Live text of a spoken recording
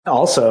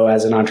also,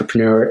 as an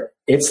entrepreneur,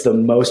 it's the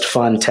most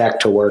fun tech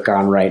to work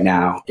on right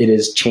now. It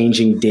is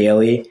changing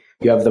daily.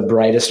 You have the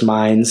brightest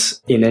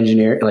minds in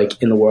engineering,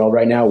 like in the world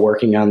right now,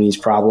 working on these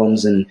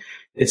problems. And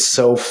it's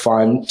so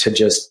fun to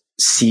just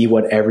see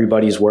what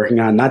everybody's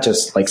working on, not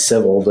just like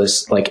civil,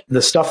 this like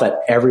the stuff that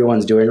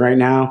everyone's doing right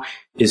now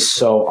is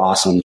so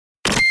awesome.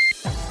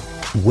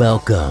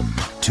 Welcome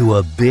to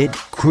A Bit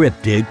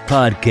Cryptic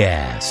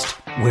Podcast,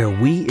 where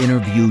we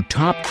interview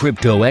top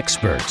crypto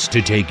experts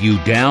to take you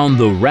down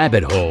the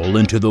rabbit hole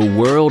into the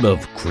world of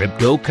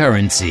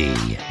cryptocurrency.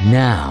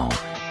 Now,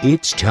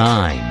 it's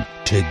time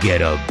to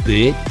get a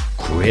bit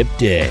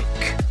cryptic.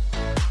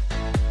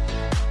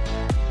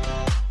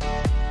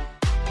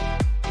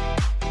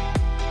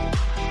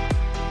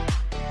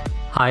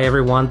 Hi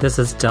everyone, this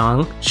is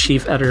Dung,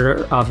 Chief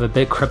Editor of A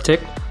Bit Cryptic.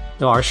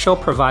 Our show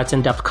provides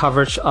in-depth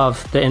coverage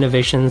of the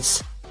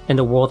innovations in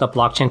the world of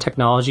blockchain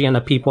technology and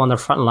the people on the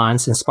front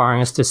lines,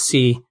 inspiring us to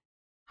see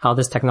how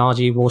this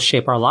technology will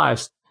shape our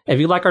lives. If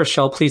you like our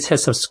show, please hit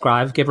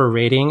subscribe, give a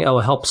rating. It will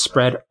help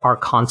spread our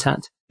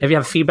content. If you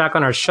have feedback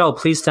on our show,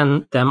 please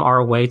send them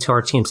our way to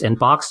our team's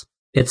inbox.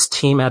 It's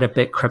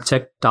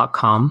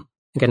team@abitcryptic.com.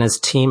 Again, it's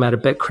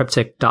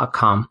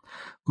team@abitcryptic.com.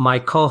 My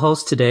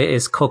co-host today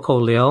is Coco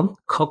Liu.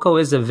 Coco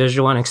is a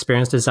visual and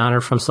experience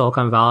designer from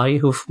Silicon Valley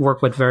who've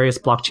worked with various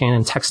blockchain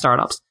and tech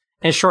startups.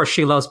 In short,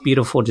 she loves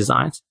beautiful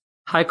designs.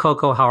 Hi,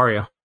 Coco. How are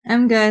you?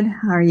 I'm good.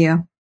 How are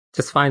you?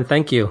 Just fine.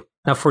 Thank you.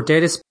 Now, for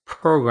today's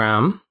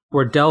program,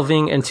 we're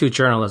delving into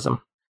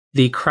journalism,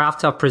 the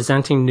craft of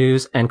presenting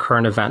news and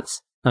current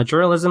events. Now,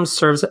 journalism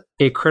serves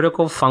a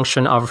critical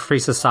function of a free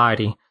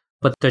society,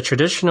 but the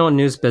traditional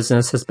news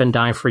business has been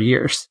dying for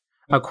years.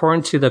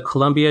 According to the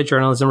Columbia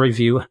Journalism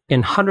Review,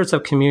 in hundreds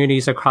of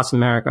communities across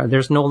America,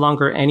 there's no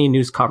longer any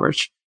news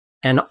coverage,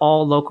 and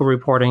all local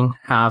reporting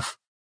have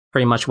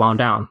pretty much wound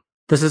down.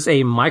 This is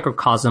a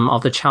microcosm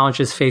of the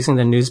challenges facing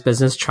the news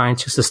business trying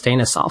to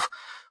sustain itself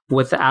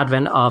with the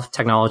advent of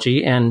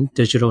technology and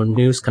digital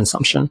news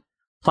consumption.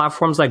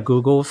 Platforms like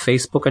Google,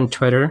 Facebook, and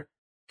Twitter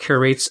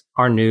curates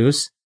our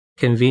news,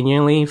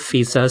 conveniently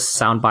feeds us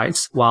sound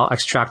bites while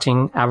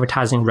extracting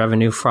advertising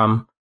revenue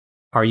from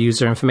our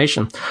user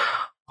information.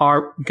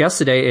 Our guest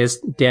today is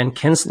Dan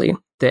Kinsley,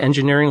 the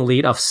engineering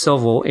lead of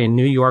Civil, a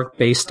New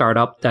York-based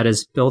startup that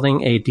is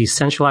building a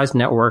decentralized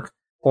network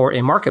or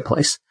a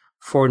marketplace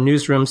for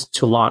newsrooms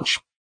to launch.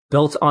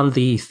 Built on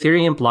the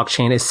Ethereum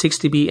blockchain, it seeks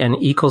to be an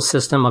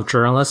ecosystem of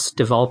journalists,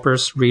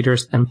 developers,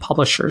 readers, and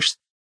publishers.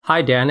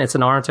 Hi, Dan. It's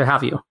an honor to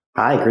have you.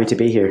 Hi, great to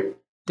be here.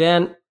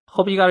 Dan,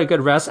 hope you got a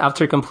good rest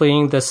after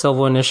completing the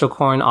Civil initial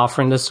coin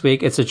offering this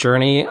week. It's a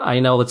journey. I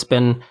know it's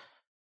been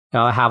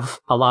have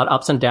a lot of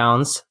ups and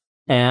downs.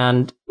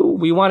 And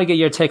we want to get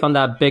your take on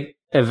that big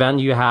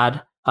event you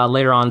had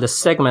later on this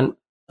segment.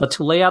 But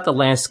to lay out the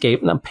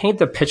landscape and paint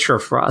the picture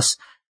for us,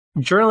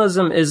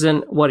 journalism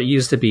isn't what it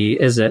used to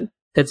be, is it?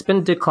 It's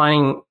been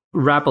declining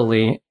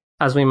rapidly,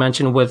 as we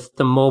mentioned, with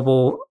the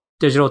mobile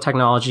digital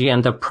technology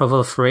and the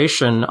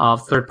proliferation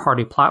of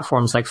third-party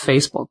platforms like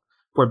Facebook,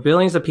 where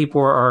billions of people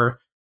are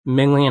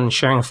mingling and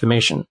sharing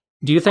information.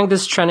 Do you think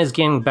this trend is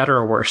getting better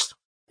or worse?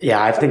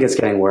 Yeah, I think it's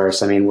getting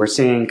worse. I mean, we're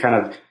seeing kind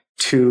of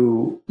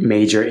two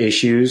major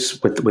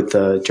issues with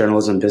the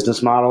journalism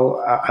business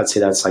model. I'd say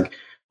that's like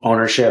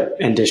ownership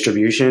and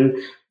distribution.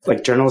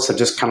 Like journalists have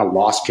just kind of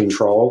lost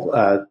control.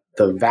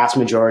 The vast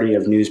majority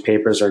of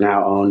newspapers are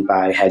now owned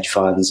by hedge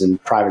funds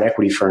and private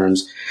equity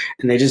firms,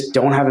 and they just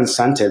don't have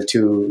incentive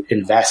to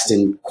invest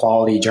in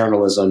quality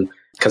journalism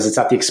because it's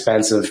at the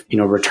expense of,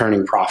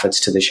 returning profits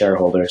to the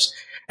shareholders.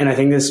 And I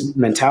think this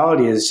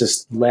mentality has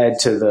just led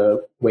to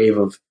the wave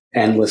of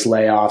endless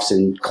layoffs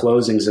and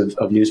closings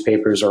of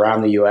newspapers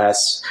around the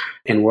U.S.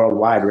 and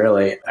worldwide,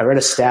 really. I read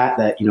a stat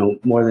that,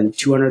 more than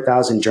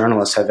 200,000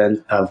 journalists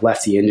have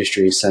left the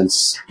industry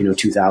since,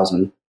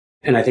 2000.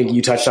 And I think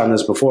you touched on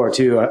this before,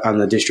 too. On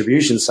the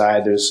distribution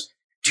side, there's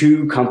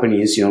two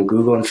companies,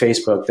 Google and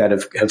Facebook, that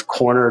have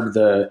cornered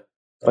the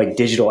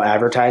digital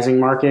advertising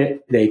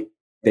market. They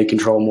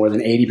control more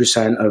than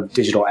 80% of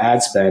digital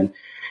ad spend.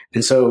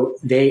 And so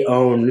they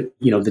own,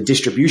 the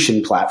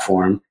distribution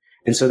platform.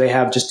 And so they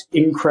have just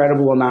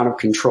incredible amount of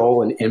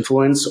control and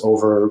influence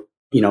over,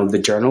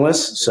 the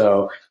journalists.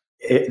 So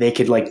they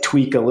could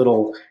tweak a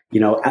little,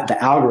 the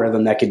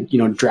algorithm that could,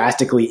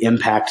 drastically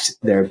impact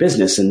their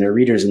business and their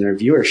readers and their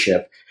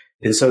viewership.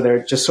 And so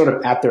they're just sort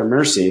of at their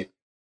mercy.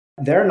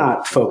 They're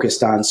not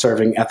focused on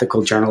serving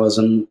ethical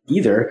journalism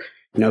either,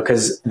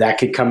 because that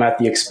could come at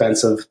the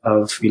expense of,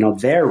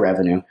 their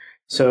revenue.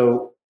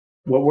 So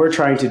what we're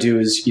trying to do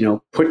is,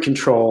 put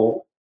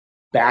control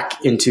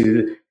back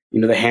into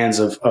the hands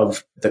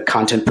of the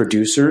content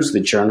producers, the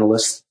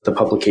journalists, the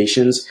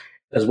publications,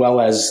 as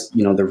well as,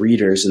 the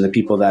readers and the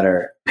people that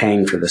are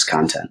paying for this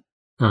content.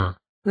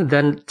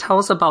 Then tell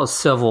us about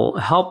Civil.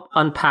 Help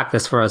unpack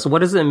this for us. What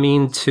does it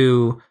mean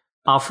to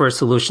offer a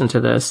solution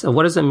to this?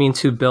 What does it mean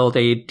to build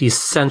a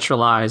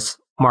decentralized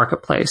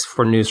marketplace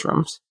for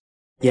newsrooms?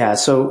 Yeah.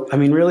 So,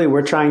 really,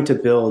 we're trying to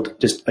build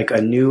just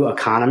a new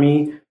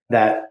economy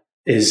that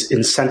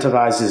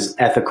incentivizes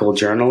ethical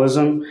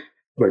journalism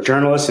where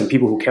journalists and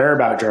people who care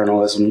about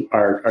journalism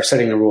are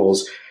setting the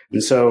rules.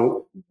 And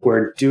so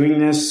we're doing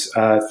this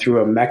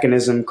through a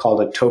mechanism called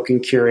a token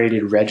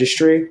curated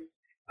registry.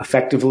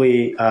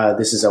 Effectively,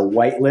 this is a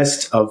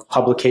whitelist of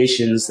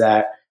publications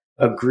that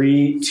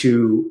agree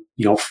to,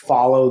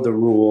 follow the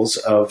rules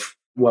of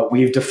what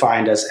we've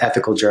defined as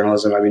ethical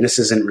journalism. I mean, this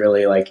isn't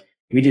really like,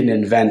 we didn't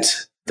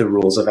invent the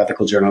rules of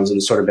ethical journalism.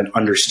 It's sort of been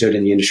understood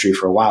in the industry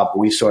for a while, but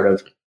we've sort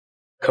of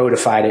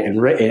codified it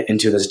and written it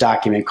into this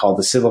document called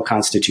the Civil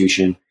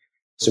Constitution.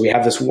 So we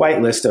have this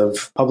whitelist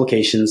of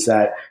publications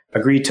that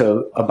agree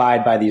to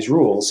abide by these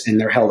rules,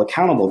 and they're held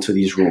accountable to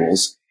these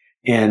rules.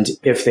 And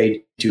if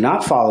they do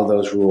not follow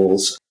those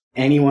rules,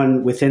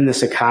 anyone within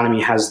this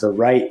economy has the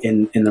right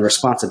and the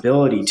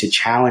responsibility to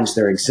challenge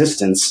their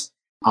existence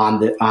on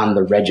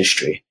the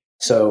registry.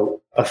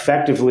 So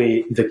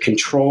effectively, the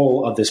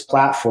control of this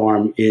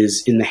platform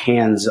is in the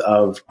hands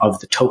of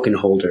the token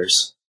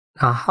holders.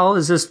 How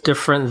is this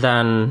different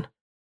than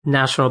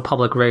National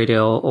Public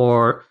Radio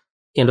or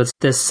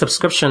this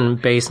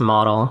subscription-based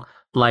model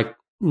like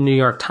New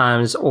York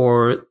Times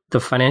or the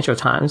Financial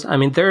Times? I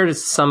mean,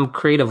 there's some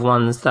creative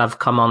ones that have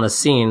come on the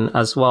scene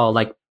as well,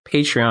 like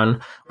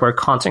Patreon, where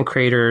content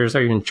creators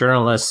or even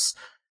journalists,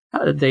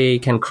 they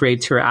can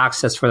create tier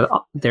access for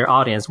their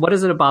audience. What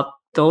is it about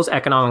those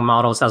economic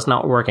models that's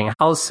not working?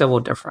 How is Civil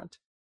different?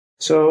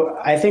 So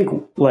I think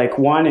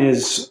one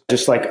is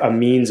just like a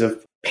means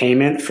of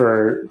payment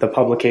for the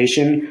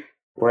publication,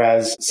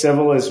 whereas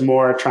Civil is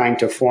more trying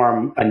to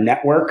form a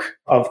network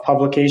of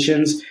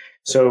publications.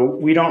 So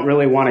we don't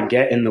really want to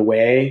get in the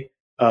way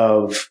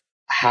of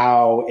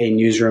how a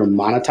newsroom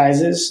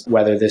monetizes,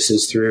 whether this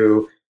is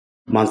through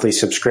monthly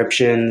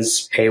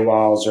subscriptions,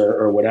 paywalls,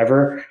 or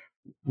whatever.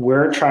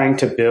 We're trying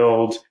to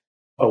build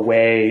a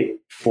way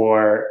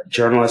for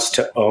journalists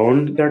to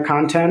own their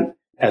content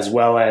as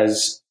well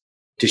as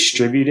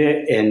distribute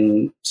it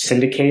and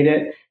syndicate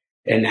it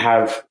and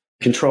have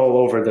control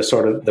over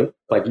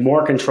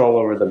more control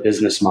over the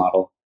business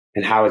model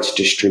and how it's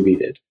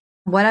distributed.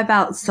 What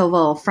about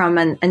Civil from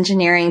an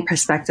engineering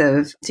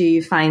perspective do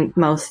you find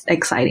most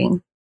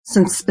exciting,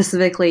 since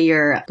specifically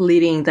you're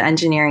leading the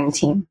engineering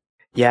team?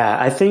 Yeah,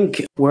 I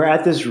think we're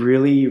at this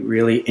really,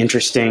 really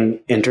interesting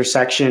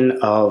intersection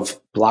of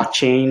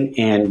blockchain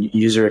and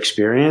user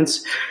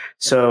experience.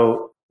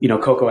 So,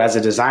 Coco, as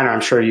a designer,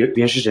 I'm sure you'd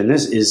be interested in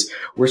this, is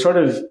we're sort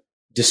of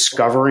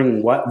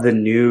discovering what the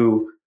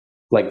new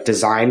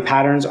design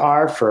patterns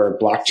are for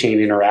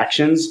blockchain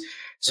interactions.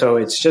 So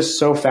it's just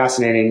so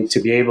fascinating to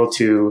be able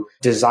to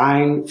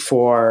design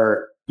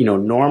for,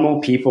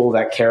 normal people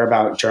that care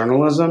about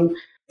journalism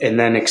and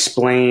then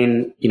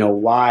explain,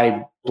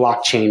 why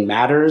blockchain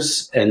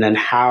matters and then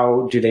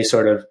how do they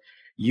sort of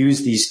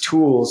use these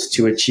tools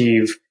to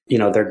achieve,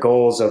 their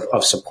goals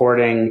of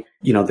supporting,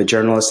 the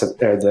journalists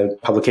or the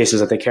publications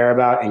that they care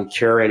about and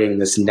curating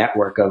this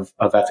network of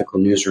ethical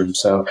newsrooms.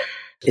 So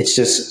it's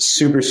just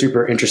super,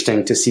 super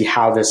interesting to see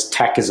how this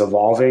tech is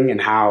evolving and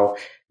how,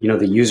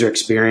 the user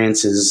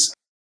experience is,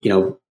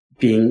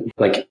 being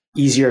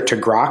easier to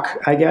grok,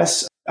 I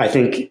guess. I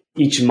think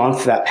each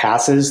month that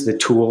passes, the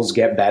tools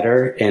get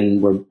better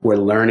and we're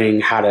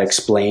learning how to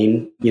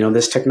explain,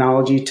 this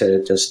technology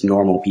to just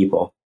normal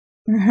people.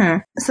 Mm-hmm.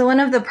 So one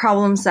of the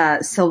problems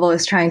that Civil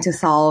is trying to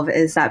solve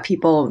is that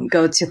people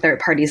go to third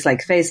parties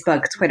like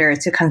Facebook, Twitter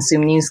to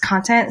consume news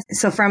content.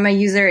 So from a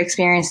user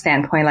experience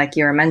standpoint, like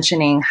you were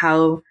mentioning,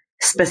 how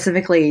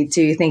specifically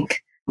do you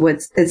think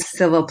is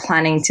Civil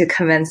planning to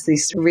convince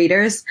these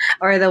readers,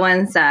 or the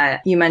ones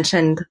that you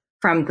mentioned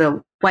from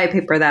the white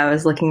paper that I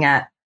was looking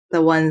at,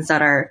 the ones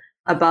that are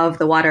above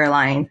the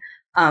waterline,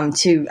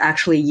 to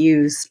actually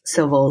use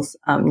Civil's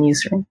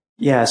newsroom?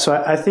 Yeah,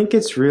 so I think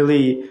it's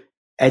really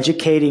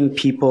educating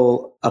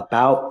people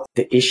about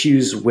the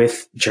issues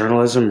with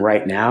journalism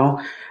right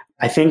now.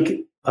 I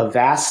think I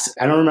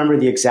don't remember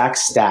the exact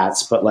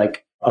stats, but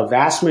a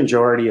vast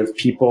majority of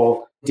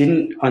people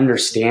didn't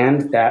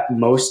understand that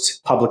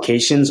most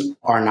publications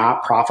are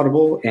not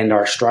profitable and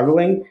are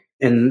struggling.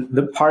 And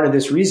the part of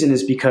this reason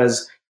is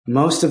because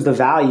most of the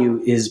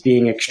value is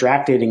being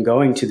extracted and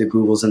going to the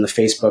Googles and the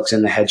Facebooks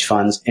and the hedge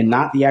funds and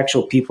not the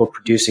actual people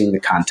producing the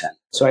content.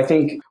 So I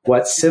think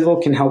what Civil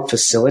can help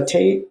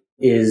facilitate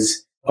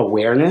is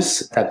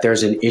awareness that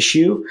there's an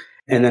issue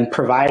and then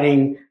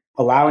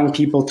allowing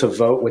people to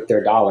vote with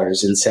their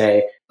dollars and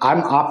say,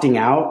 I'm opting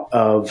out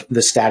of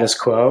the status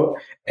quo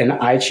and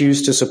I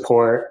choose to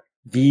support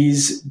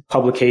these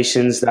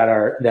publications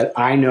that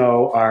I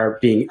know are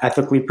being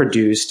ethically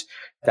produced,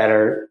 that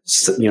are,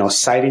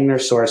 citing their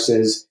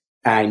sources.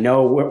 And I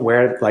know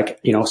where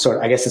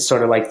I guess it's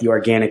sort of like the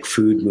organic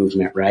food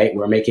movement, right?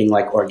 We're making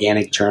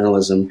organic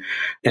journalism.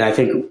 And I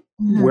think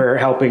we're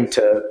helping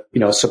to,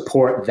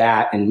 support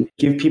that and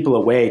give people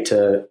a way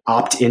to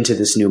opt into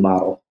this new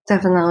model.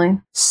 Definitely.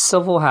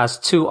 Civil has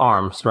two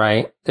arms,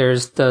 right?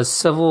 There's the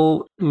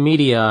Civil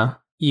Media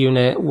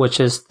unit, which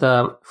is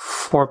the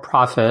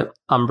for-profit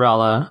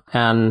umbrella,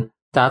 and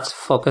that's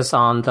focused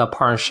on the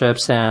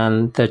partnerships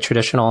and the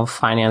traditional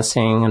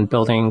financing and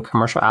building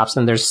commercial apps.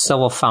 And there's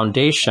Civil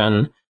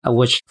Foundation,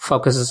 which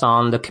focuses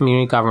on the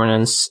community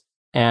governance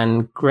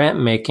and grant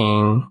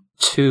making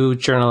to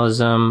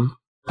journalism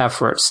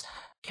efforts.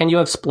 Can you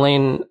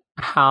explain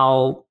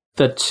how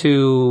the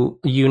two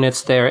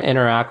units there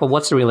interact? Well,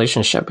 what's the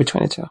relationship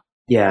between the two?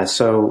 Yeah,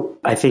 so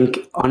I think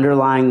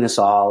underlying this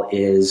all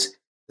is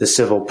the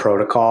civil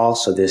protocol.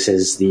 So this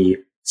is the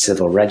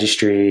civil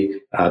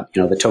registry,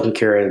 the token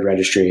curated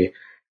registry.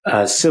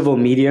 A civil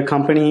media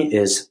company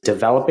is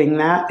developing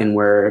that, and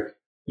we're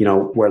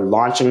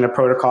launching the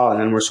protocol, and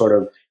then we're sort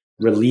of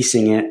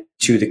releasing it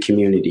to the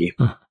community.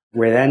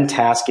 We're then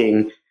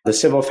tasking the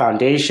civil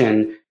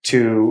foundation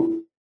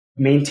to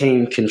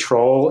maintain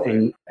control,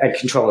 and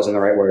control isn't the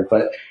right word,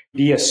 but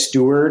be a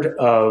steward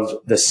of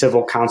the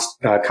civil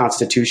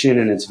constitution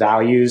and its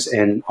values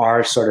and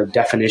our sort of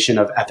definition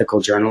of ethical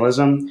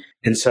journalism.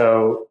 And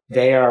so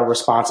they are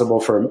responsible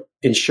for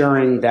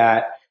ensuring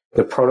that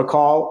the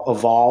protocol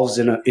evolves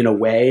in a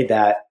way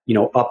that,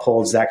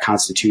 upholds that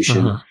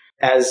constitution. Mm-hmm.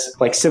 As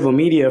like civil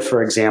media,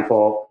 for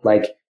example,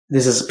 like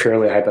this is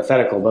purely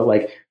hypothetical,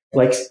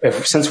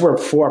 but since we're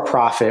for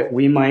profit,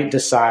 we might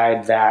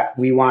decide that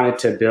we wanted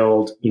to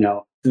build,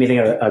 let me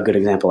think of a good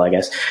example, I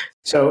guess.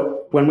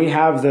 So when we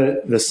have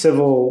the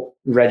civil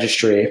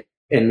registry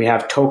and we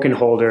have token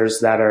holders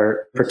that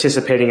are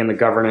participating in the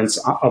governance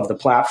of the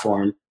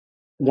platform,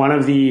 one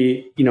of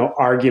the,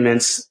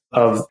 arguments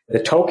of the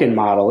token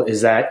model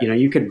is that,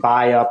 you could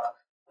buy up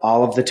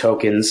all of the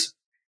tokens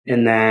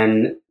and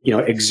then,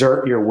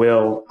 exert your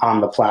will on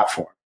the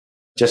platform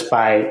just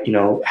by,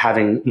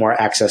 having more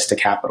access to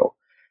capital.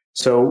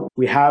 So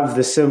we have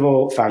the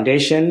civil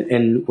foundation,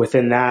 and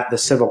within that, the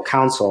civil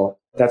council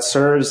that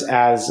serves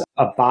as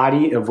a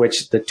body of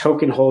which the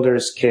token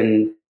holders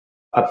can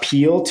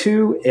appeal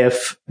to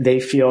if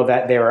they feel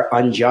that they are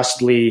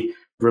unjustly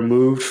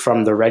removed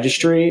from the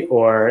registry,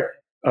 or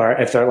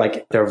if they're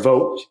like their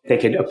vote, they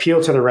could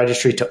appeal to the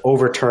registry to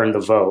overturn the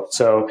vote.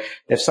 So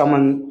if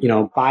someone,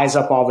 buys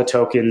up all the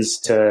tokens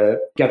to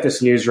get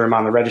this newsroom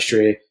on the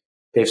registry,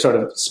 they've sort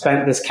of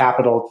spent this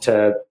capital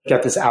to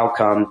get this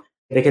outcome.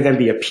 They could then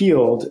be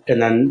appealed, and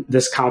then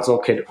this council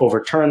could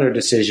overturn their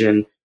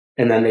decision,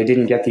 and then they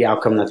didn't get the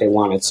outcome that they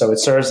wanted. So it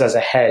serves as a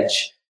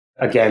hedge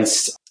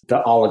against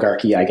the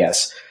oligarchy, I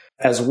guess,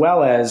 as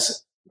well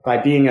as by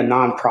being a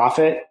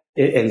nonprofit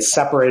and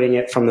separating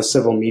it from the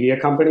civil media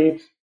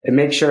company. It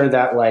makes sure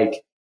that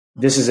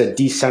this is a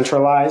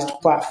decentralized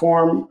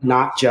platform,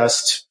 not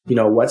just,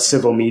 what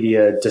civil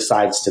media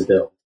decides to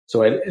build.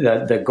 So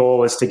the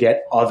goal is to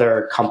get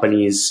other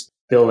companies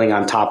building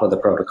on top of the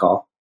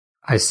protocol.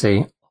 I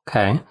see.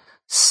 Okay.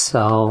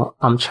 So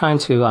I'm trying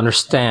to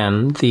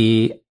understand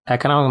the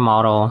economic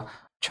model,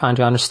 trying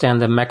to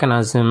understand the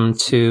mechanism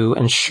to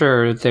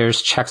ensure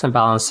there's checks and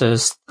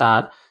balances,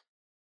 that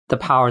the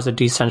powers are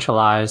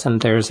decentralized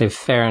and there's a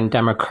fair and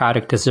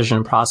democratic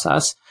decision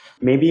process.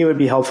 Maybe it would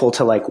be helpful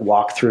to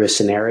walk through a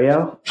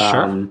scenario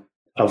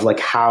of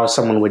how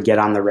someone would get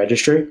on the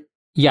registry.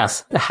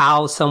 Yes,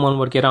 how someone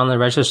would get on the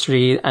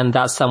registry, and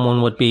that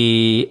someone would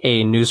be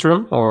a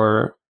newsroom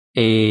or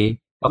a...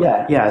 Okay.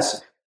 Yeah,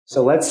 yes.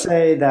 So let's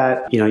say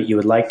that, you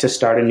would like to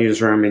start a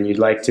newsroom and you'd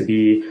like to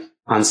be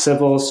on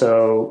civil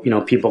so,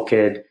 people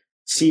could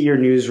see your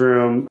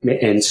newsroom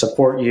and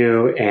support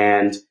you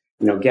and,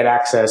 get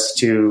access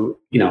to,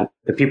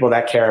 the people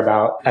that care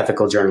about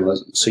ethical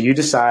journalism. So you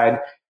decide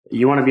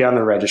you want to be on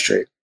the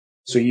registry.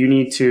 So you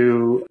need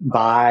to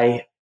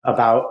buy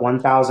about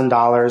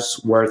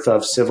 $1,000 worth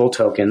of civil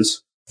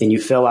tokens, and you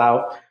fill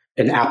out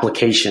an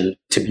application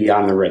to be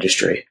on the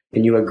registry,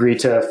 and you agree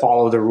to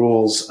follow the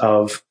rules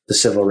of the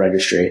civil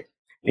registry,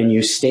 and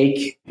you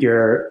stake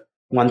your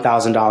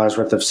 $1,000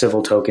 worth of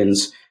civil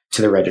tokens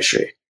to the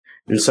registry.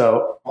 And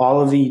so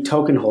all of the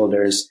token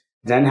holders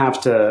then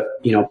have to,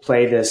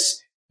 play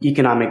this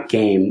economic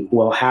game.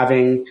 Well,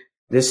 having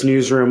this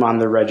newsroom on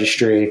the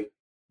registry,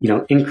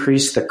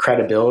 increase the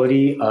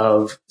credibility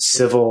of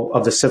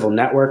the civil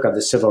network, of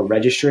the civil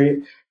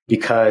registry,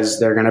 because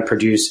they're going to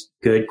produce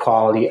good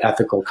quality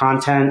ethical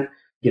content.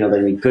 They're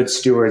going to be good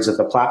stewards of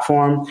the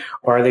platform.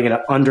 Or are they going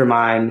to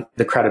undermine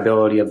the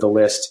credibility of the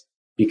list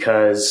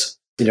because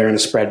they're going to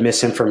spread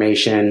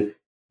misinformation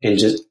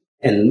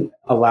and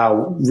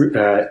allow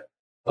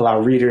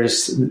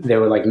readers, they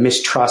would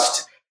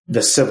mistrust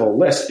the civil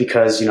list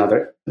because,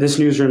 this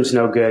newsroom's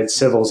no good,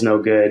 civil's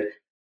no good.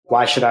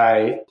 Why should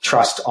I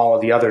trust all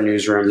of the other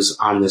newsrooms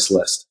on this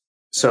list?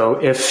 So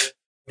if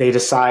they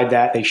decide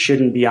that they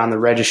shouldn't be on the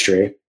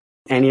registry,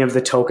 any of the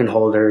token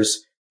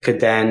holders could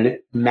then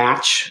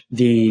match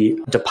the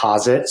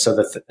deposit. So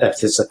that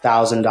if it's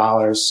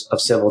 $1,000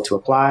 of civil to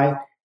apply,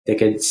 they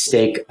could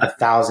stake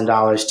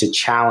 $1,000 to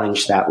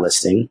challenge that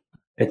listing.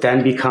 It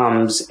then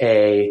becomes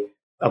a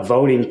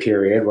voting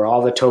period where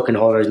all the token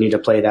holders need to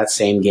play that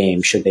same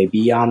game. Should they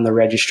be on the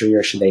registry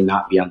or should they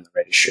not be on the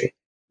registry?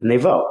 And they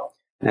vote.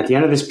 And at the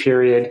end of this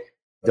period,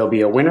 there'll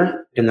be a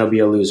winner and there'll be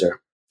a loser.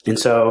 And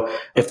so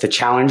if the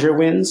challenger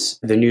wins,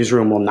 the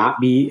newsroom will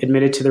not be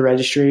admitted to the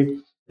registry,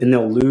 and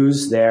they'll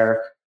lose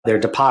their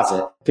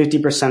deposit.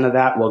 50% of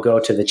that will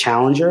go to the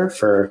challenger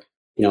for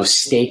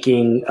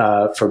staking,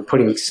 for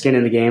putting skin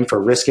in the game,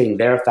 for risking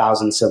their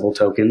 1,000 civil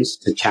tokens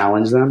to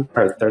challenge them,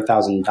 or their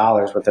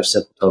 $1,000 worth of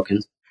civil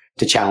tokens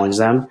to challenge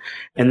them.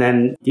 And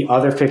then the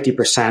other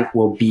 50%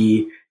 will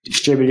be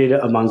distributed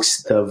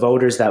amongst the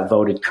voters that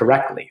voted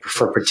correctly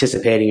for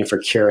participating and for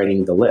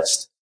curating the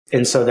list.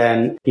 And so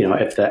then,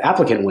 if the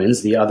applicant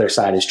wins, the other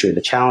side is true.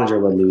 The challenger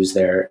would lose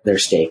their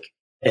stake.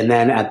 And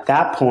then at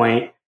that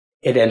point,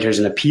 it enters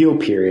an appeal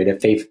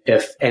period.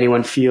 If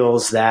anyone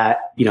feels that,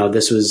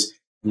 this was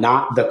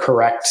not the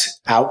correct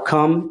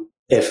outcome,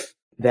 if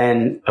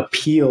then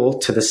appeal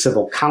to the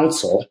civil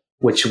council,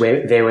 which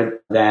they would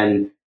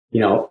then,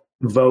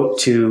 vote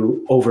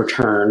to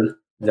overturn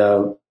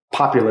the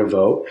popular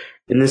vote.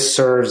 And this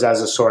serves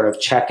as a sort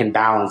of check and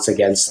balance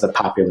against the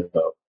popular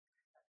vote.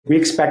 We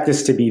expect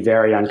this to be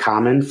very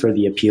uncommon for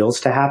the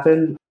appeals to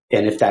happen.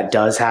 And if that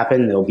does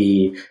happen, there'll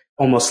be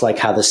almost like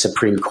how the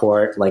Supreme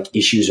Court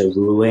issues a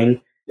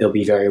ruling. It'll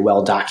be very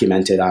well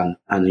documented on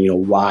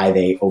why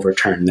they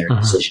overturn their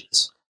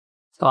decisions.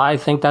 So I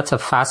think that's a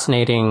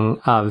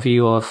fascinating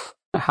view of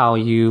how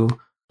you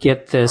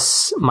get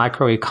this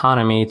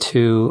microeconomy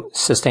to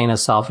sustain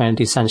itself in a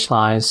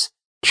decentralized,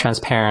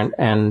 transparent,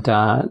 and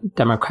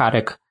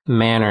democratic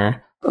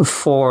manner.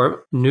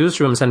 For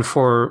newsrooms and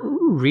for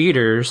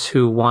readers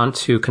who want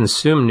to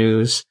consume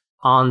news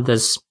on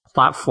this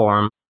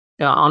platform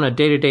on a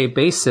day-to-day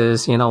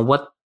basis,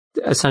 what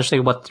they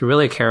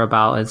really care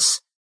about is,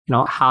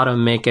 how to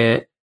make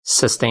it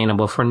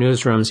sustainable for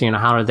newsrooms.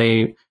 How do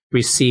they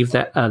receive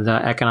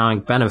the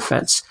economic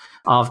benefits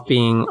of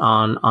being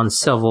on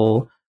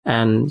civil,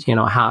 and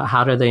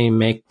how do they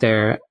make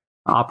their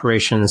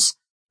operations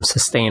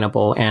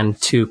sustainable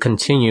and to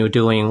continue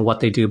doing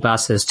what they do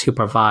best, is to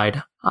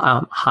provide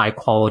high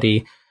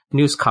quality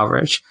news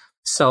coverage.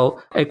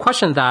 So a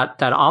question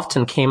that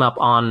often came up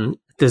on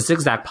the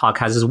Zigzag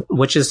podcast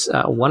which is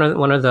one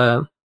of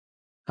the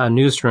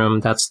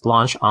newsroom that's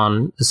launched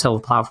on the civil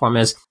platform,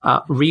 is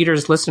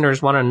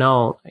listeners want to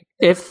know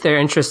if they're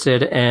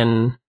interested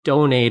in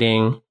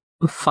donating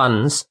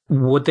funds,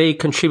 would they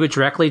contribute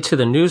directly to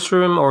the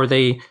newsroom, or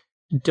they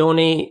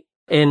donate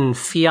in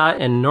fiat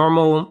and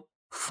normal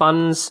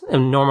funds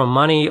and normal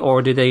money,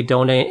 or do they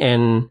donate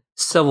in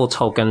civil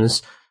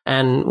tokens?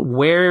 And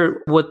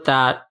where would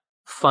that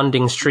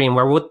funding stream,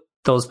 where would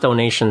those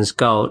donations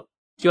go?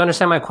 Do you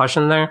understand my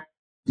question there?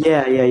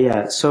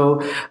 Yeah.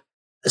 So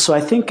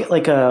I think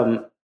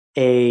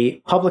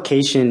a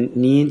publication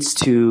needs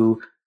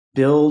to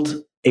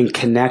build and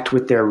connect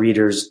with their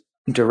readers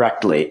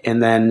directly.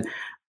 And then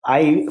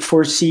I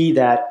foresee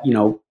that,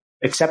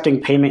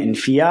 accepting payment in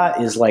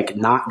fiat is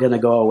not going to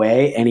go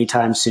away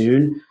anytime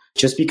soon,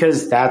 just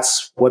because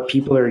that's what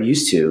people are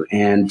used to.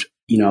 And,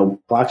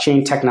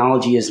 blockchain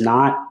technology is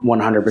not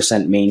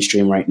 100%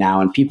 mainstream right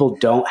now, and people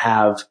don't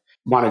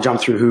want to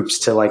jump through hoops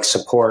to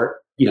support,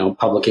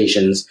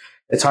 publications.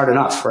 It's hard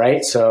enough,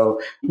 right?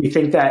 So we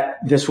think that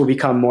this will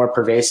become more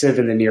pervasive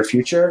in the near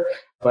future,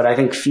 but I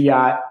think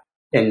fiat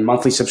and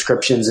monthly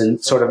subscriptions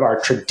and sort of our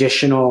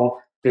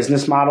traditional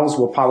business models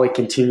will probably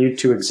continue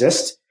to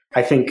exist.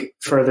 I think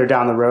further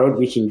down the road,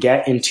 we can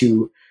get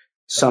into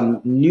some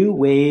new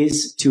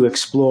ways to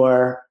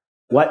explore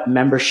what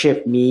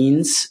membership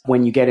means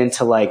when you get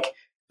into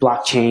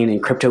blockchain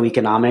and crypto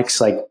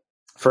economics.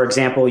 For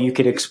example, you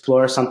could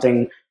explore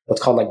something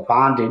what's called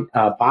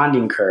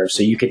bonding curve.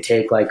 So you could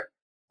take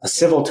a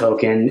civil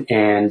token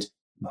and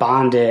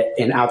bond it,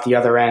 and out the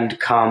other end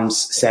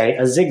comes, say,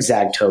 a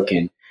zigzag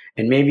token.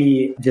 And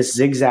maybe this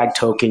zigzag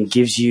token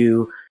gives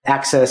you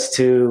access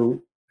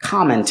to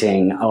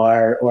commenting,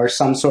 or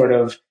some sort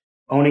of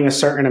owning a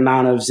certain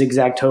amount of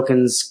zigzag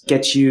tokens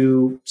gets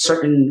you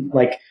certain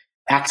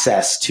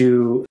access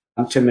to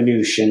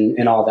Manouche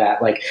and all that.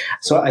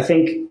 So I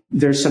think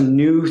there's some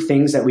new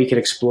things that we could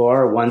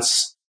explore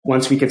once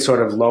we could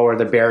sort of lower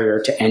the barrier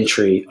to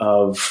entry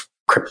of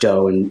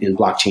crypto and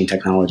blockchain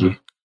technology.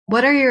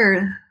 What are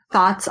your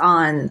thoughts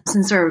on,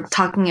 since we're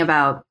talking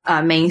about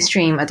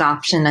mainstream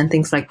adoption and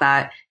things like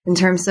that, in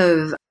terms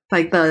of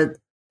the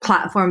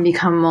platform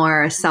become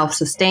more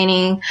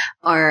self-sustaining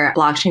or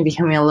blockchain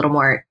becoming a little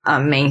more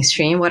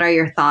mainstream? What are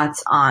your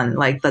thoughts on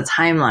the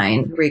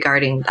timeline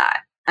regarding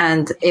that?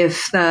 And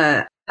if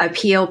the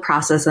appeal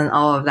process and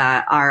all of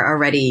that are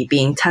already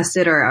being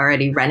tested or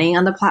already running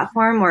on the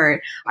platform,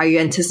 or are you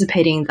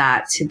anticipating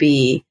that to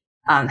be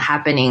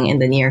happening in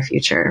the near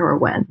future, or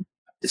when?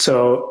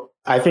 So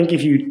I think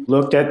if you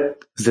looked at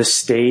the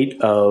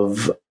state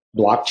of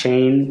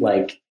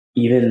blockchain,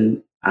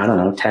 even, I don't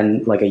know,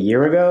 10, a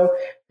year ago,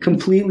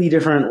 completely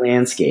different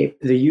landscape.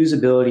 The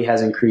usability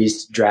has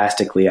increased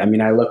drastically. I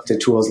mean, I looked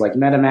at tools like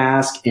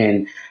MetaMask,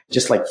 and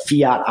just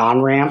fiat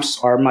on-ramps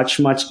are much,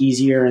 much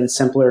easier and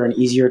simpler and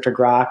easier to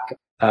grok.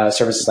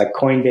 Services like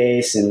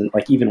Coinbase and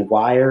even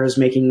Wire is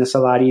making this a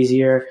lot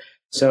easier.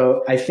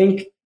 So I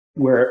think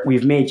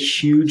we've made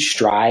huge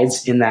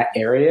strides in that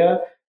area,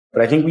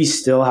 but I think we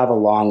still have a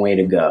long way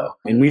to go.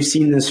 And we've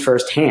seen this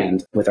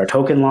firsthand with our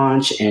token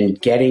launch and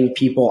getting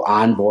people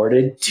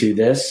onboarded to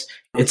this.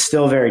 It's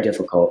still very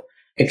difficult.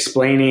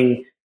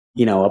 Explaining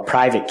a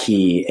private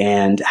key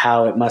and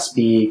how it must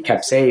be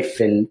kept safe.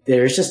 And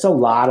there's just a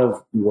lot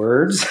of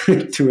words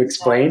to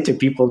explain to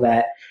people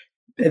that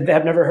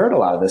have never heard a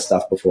lot of this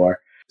stuff before.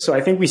 So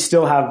I think we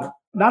still have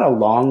not a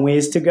long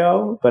ways to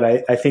go, but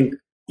I think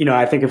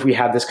if we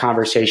have this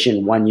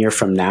conversation 1 year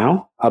from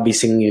now, I'll be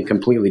singing a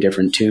completely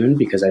different tune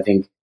because I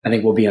think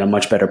we'll be in a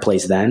much better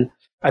place then.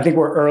 I think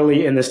we're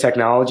early in this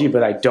technology,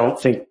 but I don't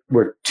think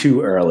we're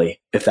too early,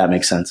 if that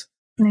makes sense.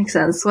 Makes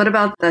sense. What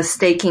about the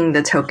staking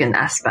the token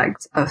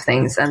aspect of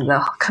things and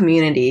the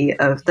community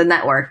of the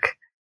network?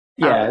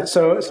 Yeah.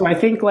 So I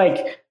think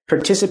like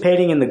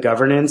participating in the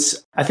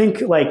governance, I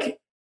think like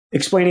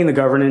explaining the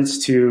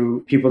governance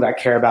to people that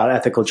care about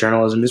ethical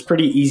journalism is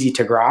pretty easy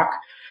to grok.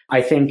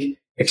 I think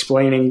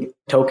explaining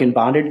token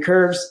bonded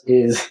curves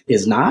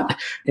is not.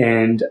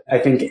 And I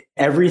think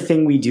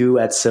everything we do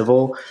at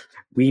Civil,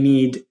 we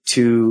need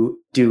to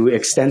do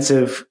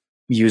extensive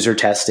user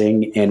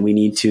testing, and we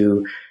need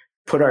to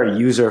put our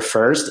user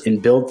first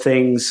and build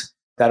things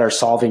that are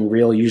solving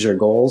real user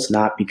goals,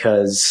 not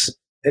because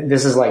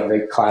this is like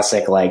the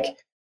classic, like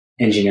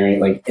engineering,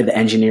 like the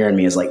engineer in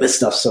me is like, this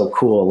stuff's so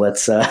cool.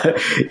 Let's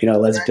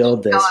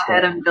build this. Go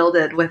ahead and build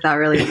it without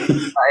really.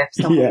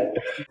 Yeah.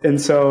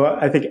 And so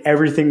I think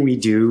everything we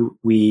do,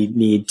 we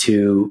need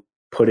to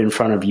put in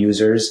front of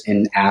users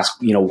and ask,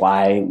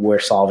 why we're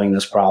solving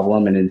this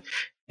problem, and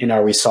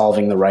are we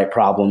solving the right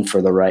problem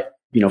for the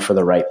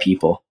right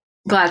people?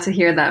 Glad to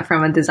hear that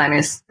from a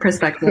designer's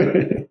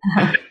perspective.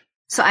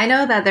 So I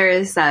know that there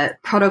is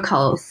that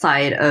protocol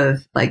side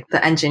of like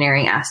the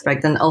engineering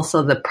aspect and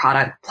also the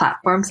product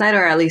platform side,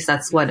 or at least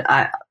that's what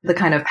the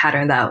kind of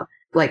pattern that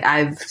like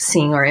I've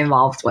seen or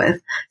involved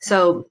with.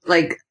 So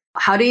like,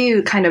 how do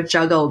you kind of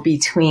juggle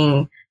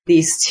between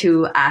these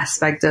two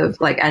aspects of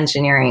like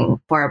engineering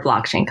for a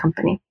blockchain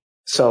company?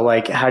 So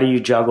like, how do you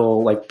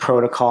juggle like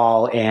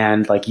protocol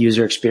and like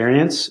user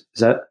experience? Is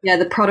that? Yeah,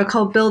 the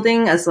protocol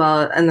building as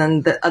well. And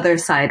then the other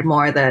side,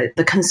 more the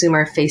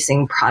consumer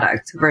facing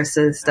product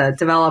versus the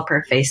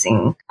developer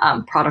facing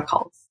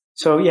protocols.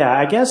 So yeah,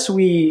 I guess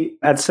we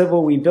at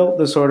Civil, we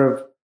built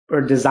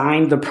or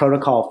designed the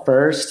protocol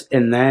first,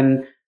 and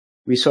then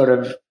we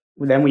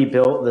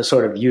built the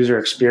sort of user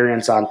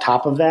experience on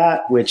top of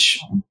that, which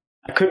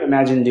I couldn't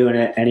imagine doing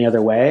it any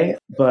other way.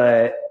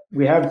 But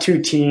we have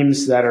two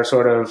teams that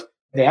are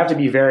they have to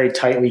be very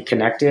tightly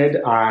connected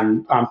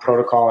on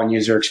protocol and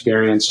user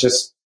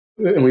experience.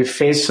 And we've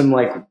faced some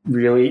like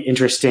really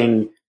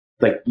interesting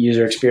like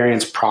user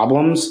experience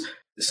problems.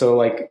 So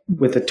like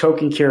with the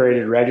token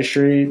curated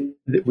registry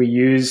that we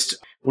used,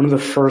 one of the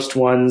first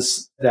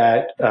ones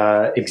that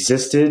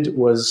existed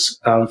was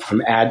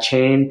from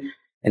AdChain,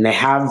 and they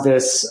have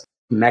this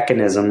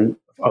mechanism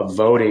of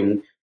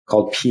voting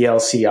called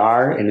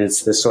PLCR, and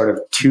it's this sort of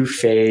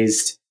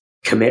two-phased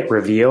commit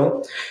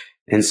reveal.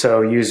 And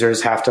so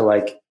users have to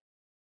like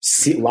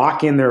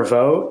lock in their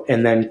vote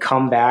and then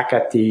come back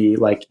at the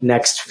like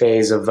next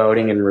phase of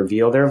voting and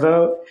reveal their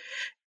vote.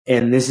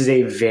 And this is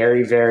a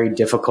very, very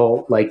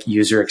difficult like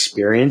user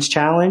experience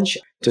challenge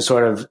to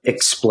sort of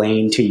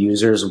explain to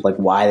users like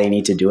why they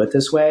need to do it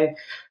this way.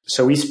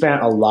 So we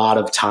spent a lot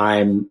of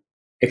time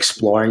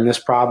exploring this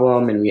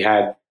problem, and we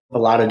had a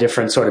lot of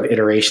different sort of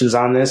iterations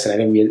on this. And I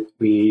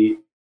think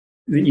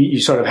you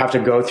sort of have to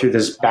go through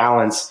this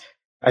balance.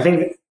 I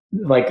think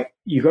like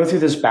you go through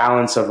this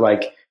balance of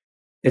like,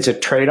 it's a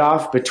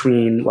trade-off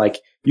between like,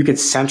 you could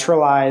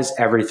centralize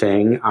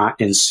everything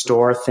and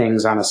store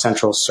things on a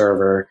central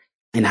server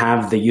and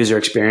have the user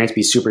experience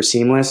be super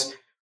seamless,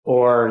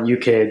 or you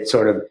could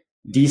sort of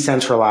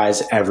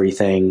decentralize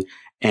everything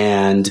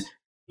and,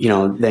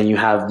 then you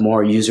have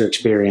more user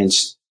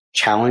experience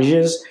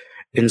challenges.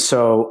 And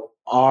so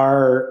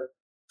our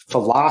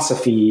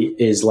philosophy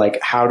is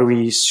like, how do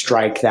we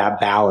strike that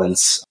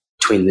balance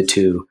between the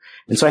two?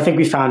 And so I think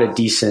we found a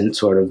decent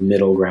sort of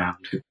middle ground.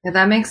 Yeah,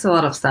 that makes a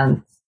lot of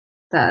sense,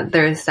 that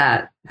there's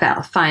that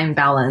fine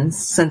balance,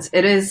 since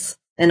it is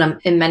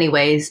in many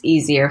ways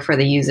easier for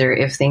the user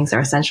if things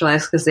are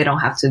centralized because they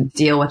don't have to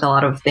deal with a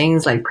lot of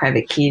things like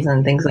private keys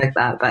and things like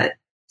that. But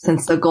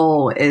since the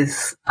goal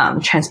is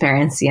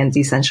transparency and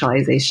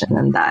decentralization,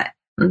 and that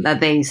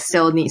they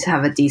still need to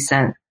have a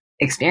decent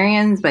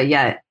experience, but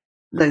yet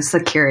the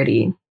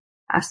security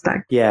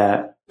aspect.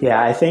 Yeah.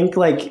 I think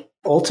like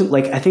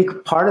ultimately, I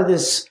think part of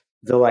this,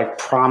 the like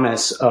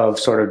promise of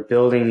sort of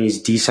building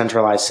these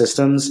decentralized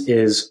systems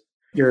is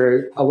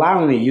you're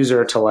allowing the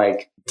user to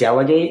like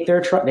delegate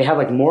their trust. They have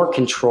like more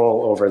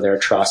control over their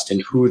trust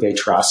and who they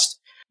trust,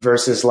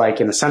 versus like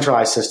in the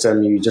centralized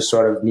system, you just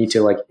sort of need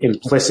to like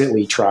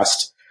implicitly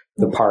trust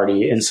the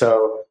party. And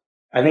so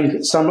I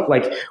think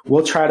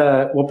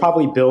we'll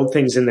probably build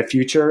things in the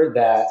future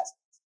that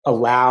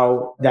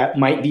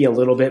might be a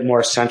little bit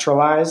more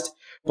centralized,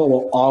 but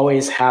we'll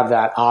always have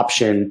that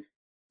option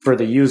for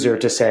the user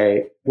to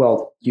say,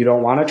 well, you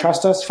don't want to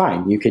trust us?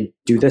 Fine. You could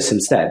do this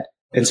instead.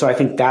 And so I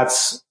think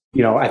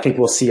I think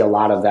we'll see a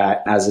lot of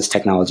that as this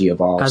technology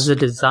evolves. As a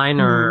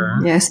designer,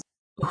 yes,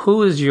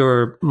 who is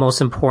your most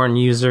important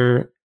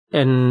user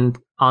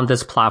on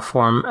this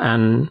platform?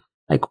 And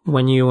like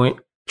when you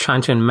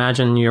trying to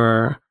imagine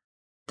your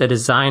the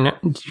design,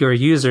 your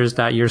users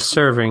that you're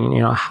serving,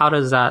 how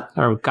does that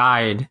or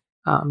guide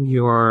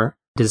your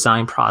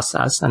design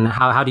process, and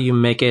how do you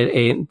make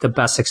it the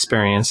best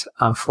experience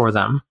for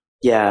them?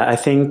 Yeah, I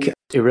think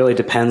it really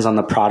depends on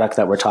the product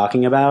that we're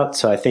talking about.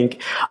 So I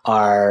think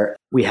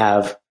we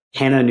have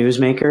Hannah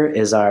Newsmaker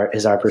is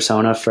our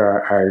persona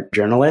for our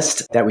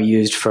journalist that we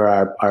used for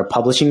our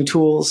publishing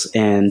tools.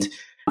 And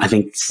I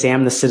think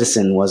Sam the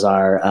Citizen was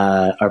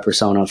our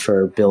persona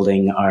for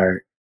building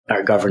our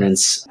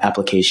governance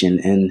application.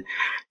 And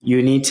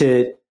you need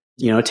to,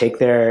 take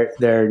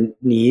their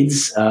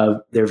needs.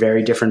 They're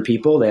very different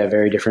people. They have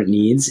very different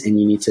needs, and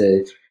you need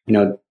to,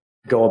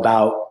 go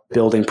about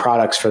building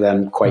products for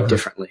them quite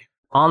differently.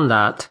 On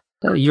that,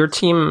 your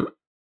team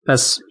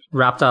has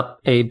wrapped up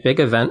a big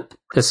event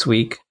this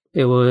week.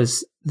 It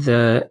was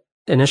the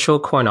initial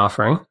coin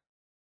offering.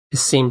 It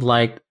seemed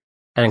like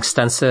an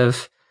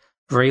extensive,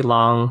 very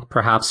long,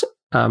 perhaps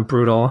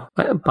brutal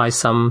by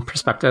some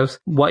perspectives.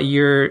 What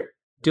you're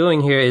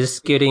doing here is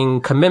getting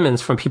commitments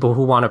from people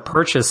who want to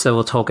purchase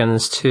civil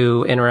tokens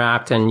to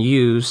interact and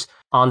use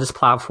on this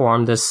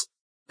platform, this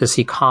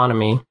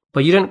economy.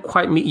 But you didn't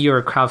quite meet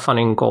your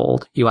crowdfunding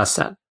goal, US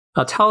set.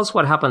 Tell us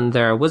what happened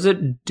there. Was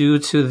it due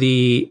to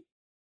the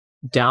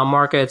down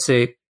market? It's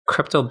a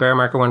crypto bear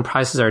market when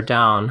prices are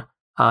down.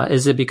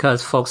 Is it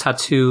because folks had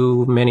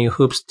too many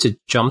hoops to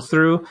jump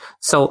through?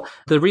 So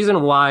the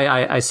reason why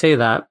I say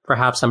that,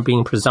 perhaps I'm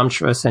being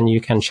presumptuous and you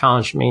can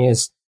challenge me,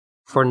 is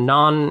for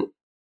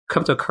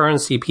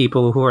non-cryptocurrency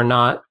people who are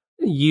not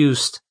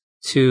used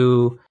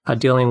to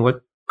dealing with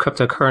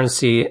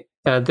cryptocurrency,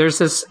 there's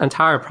this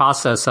entire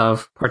process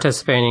of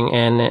participating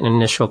in an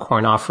initial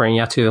coin offering. You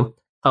have to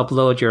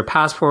upload your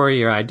passport,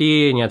 your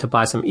ID, and you have to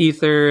buy some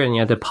Ether, and you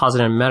have to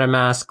deposit in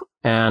MetaMask,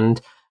 and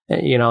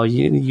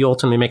you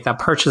ultimately make that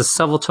purchase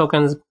several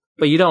tokens,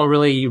 but you don't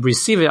really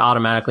receive it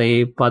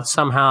automatically, but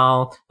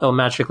somehow it'll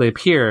magically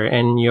appear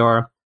in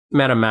your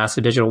MetaMask,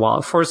 a digital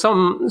wallet.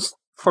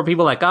 For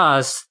people like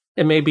us,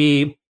 it may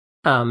be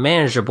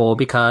manageable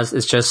because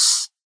it's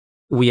just,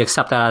 we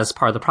accept that as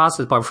part of the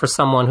process. But for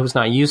someone who's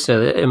not used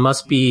to it, it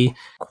must be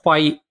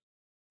quite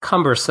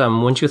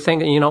cumbersome. Wouldn't you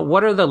think?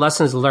 What are the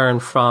lessons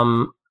learned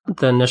from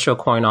the initial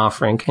coin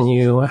offering? Can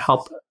you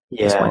help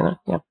explain that?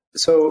 Yeah.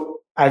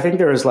 So I think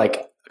there is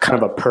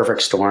kind of a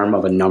perfect storm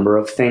of a number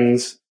of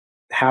things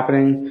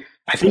happening.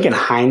 I think in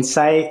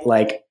hindsight,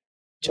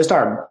 just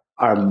our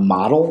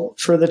model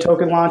for the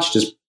token launch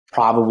just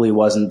probably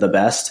wasn't the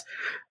best.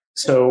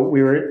 So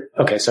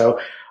so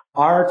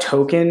our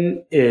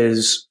token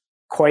is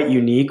quite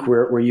unique.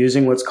 We're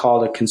using what's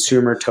called a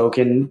consumer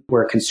token.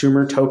 We're a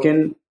consumer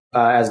token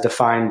as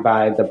defined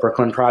by the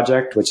Brooklyn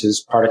Project, which is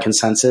part of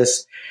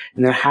Consensus.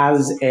 And it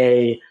has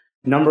a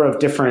number of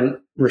different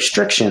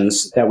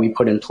restrictions that we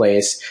put in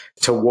place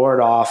to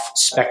ward off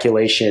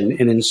speculation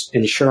and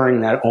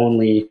ensuring that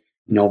only,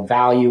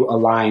 value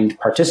aligned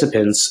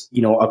participants,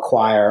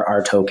 acquire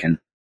our token.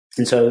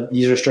 And so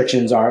these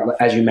restrictions are,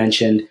 as you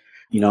mentioned,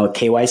 a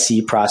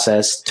KYC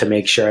process to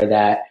make sure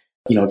that,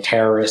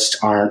 terrorists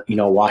aren't,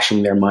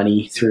 washing their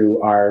money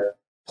through our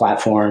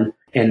platform.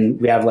 And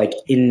we have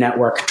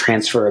in-network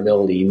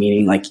transferability,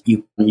 meaning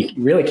you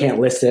really can't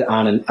list it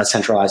on a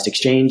centralized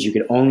exchange. You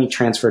can only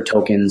transfer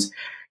tokens,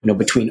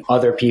 between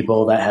other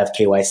people that have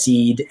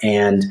KYC'd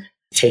and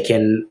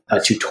taken a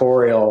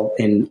tutorial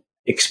and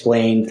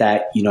explained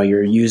that,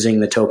 you're using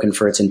the token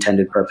for its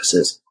intended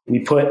purposes. We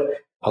put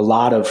a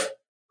lot of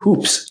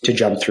hoops to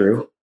jump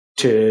through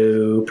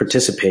to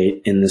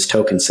participate in this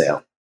token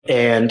sale.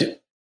 And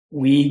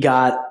we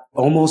got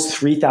almost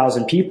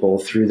 3,000 people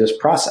through this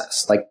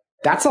process.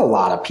 That's a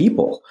lot of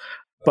people,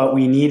 but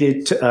we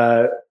needed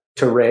to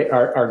raise,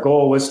 our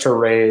goal was to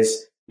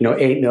raise,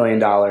 $8 million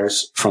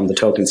from the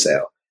token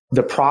sale.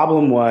 The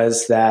problem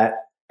was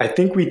that I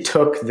think we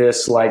took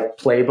this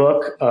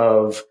playbook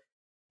of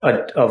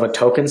a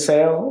token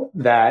sale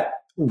that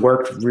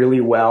worked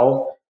really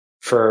well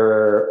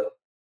for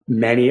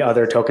many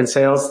other token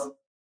sales.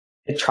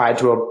 It tried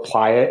to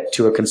apply it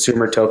to a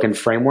consumer token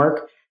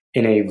framework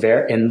in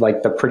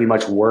the pretty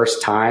much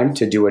worst time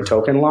to do a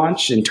token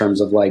launch in terms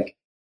of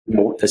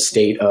the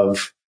state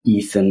of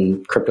ETH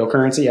and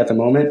cryptocurrency at the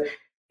moment.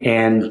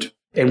 And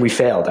we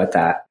failed at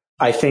that.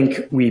 I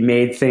think we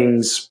made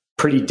things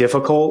pretty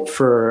difficult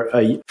for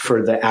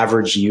the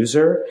average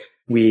user.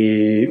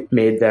 We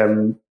made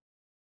them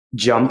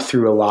jump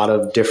through a lot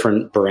of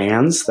different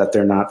brands that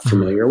they're not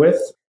familiar with.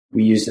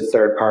 We used a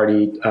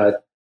third-party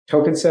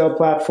token sale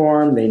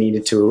platform. They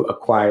needed to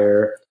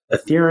acquire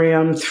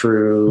Ethereum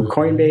through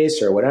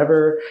Coinbase or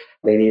whatever.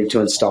 They needed to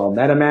install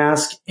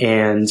MetaMask.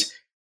 And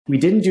we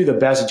didn't do the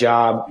best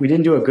job. We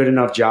didn't do a good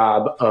enough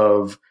job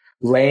of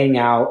laying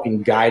out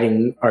and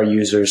guiding our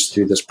users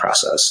through this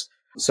process.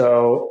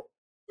 So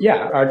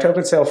our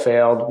token sale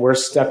failed. We're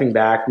stepping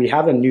back. We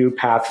have a new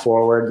path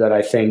forward that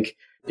I think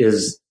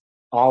is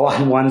all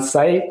on one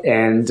site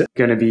and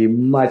going to be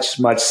much,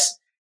 much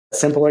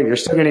simpler. You're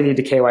still going to need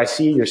the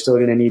KYC. You're still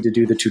going to need to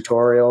do the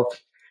tutorial.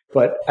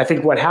 But I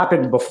think what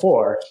happened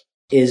before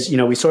is,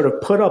 we sort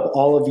of put up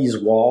all of these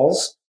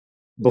walls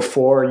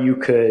before you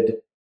could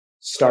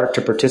start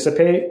to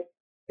participate.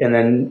 And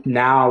then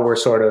now we're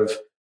sort of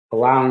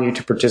allowing you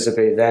to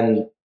participate,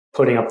 then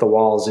putting up the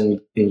walls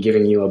and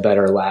giving you a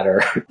better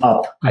ladder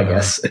up, I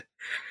guess.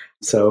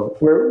 So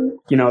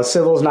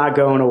civil's not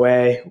going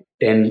away,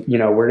 and,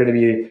 we're going to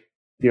be,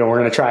 we're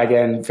going to try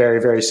again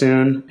very, very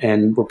soon.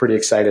 And we're pretty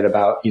excited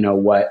about,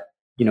 what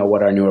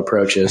our new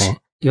approach is. Okay.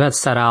 You had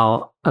set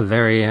out a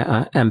very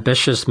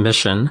ambitious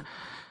mission,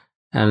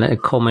 and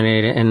it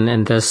culminated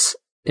in this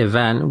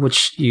event,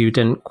 which you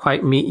didn't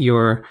quite meet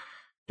your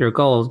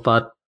goals,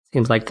 but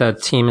seems like the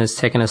team is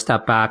taking a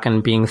step back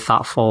and being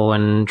thoughtful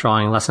and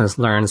drawing lessons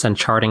learned and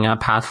charting a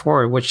path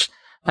forward, which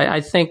I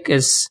think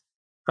is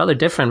rather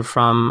different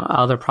from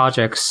other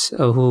projects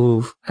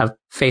who have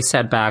faced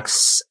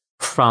setbacks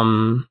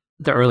from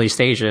the early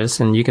stages.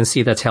 And you can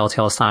see the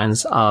telltale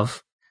signs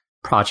of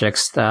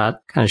projects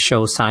that kind of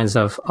show signs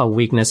of a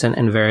weakness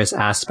in various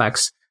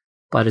aspects.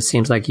 But it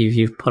seems like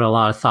you've put a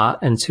lot of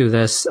thought into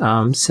this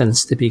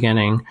since the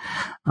beginning.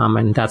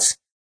 And that's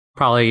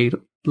probably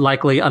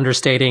likely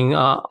understating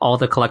all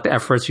the collective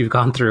efforts you've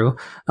gone through.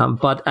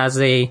 But as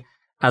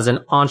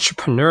an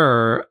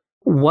entrepreneur,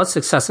 what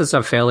successes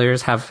or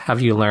failures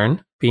have you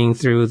learned being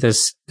through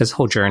this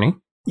whole journey?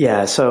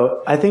 Yeah,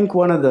 so I think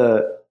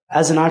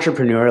as an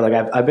entrepreneur, like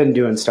I've been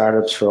doing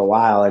startups for a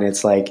while, and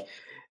it's like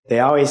they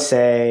always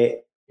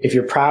say, if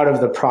you're proud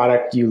of the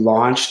product you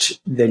launched,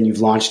 then you've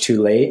launched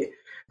too late.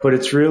 But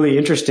it's really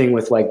interesting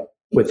with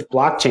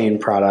blockchain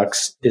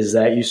products is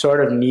that you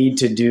sort of need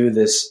to do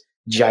this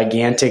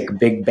gigantic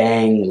big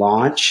bang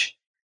launch.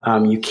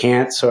 You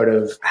can't sort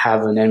of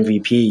have an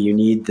MVP. You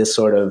need this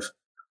sort of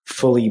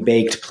fully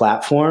baked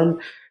platform.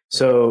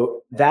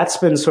 So that's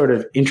been sort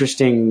of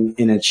interesting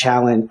in a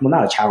challenge. Well,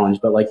 not a challenge,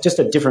 but like just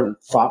a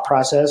different thought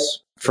process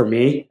for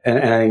me. And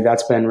I think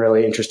that's been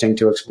really interesting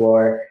to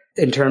explore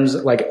in terms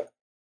of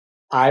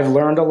I've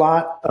learned a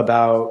lot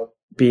about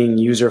being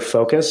user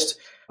focused.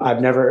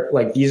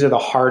 These are the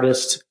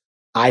hardest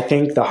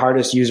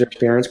user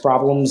experience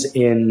problems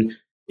in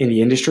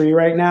the industry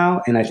right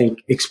now. And I think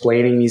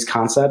explaining these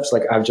concepts,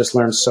 I've just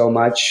learned so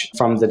much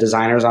from the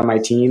designers on my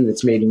team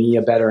that's made me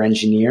a better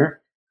engineer.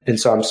 And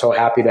so I'm so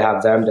happy to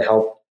have them to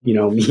help,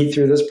 me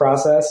through this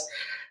process.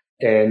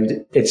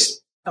 And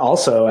it's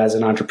also, as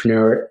an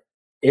entrepreneur,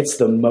 it's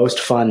the most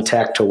fun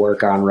tech to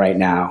work on right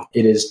now.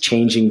 It is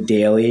changing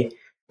daily.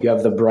 You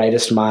have the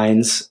brightest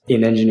minds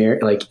in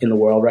engineering, in the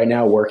world right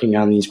now, working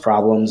on these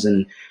problems.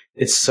 And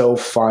it's so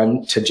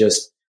fun to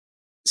just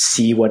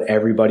see what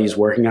everybody's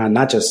working on,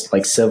 not just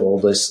civil,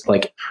 the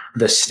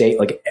state,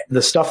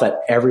 the stuff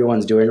that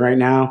everyone's doing right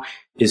now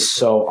is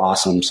so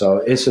awesome. So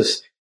it's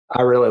just,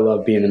 I really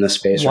love being in this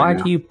space right now.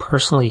 Why do you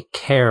personally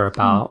care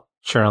about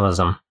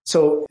journalism?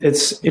 So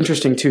it's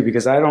interesting too,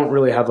 because I don't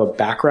really have a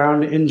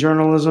background in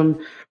journalism,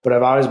 but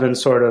I've always been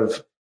sort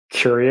of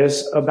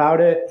curious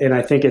about it. And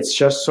I think it's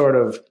just sort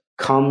of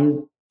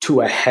come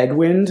to a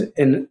headwind.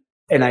 And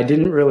I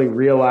didn't really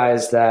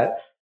realize that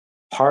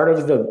part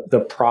of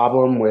the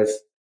problem with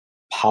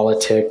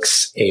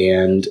politics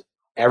and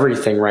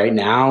everything right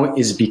now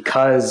is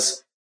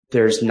because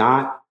there's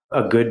not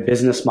a good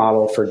business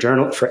model for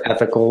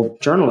ethical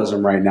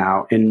journalism right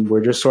now. And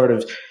we're just sort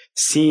of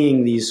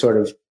seeing these sort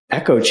of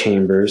echo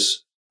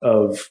chambers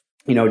of,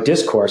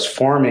 discourse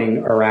forming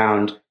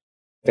around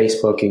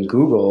Facebook and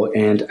Google.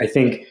 And I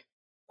think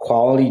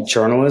quality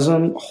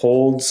journalism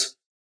holds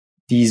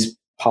these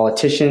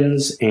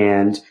politicians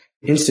and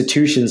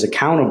institutions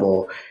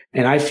accountable.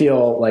 And I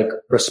feel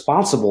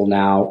responsible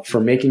now for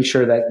making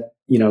sure that,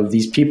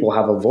 these people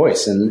have a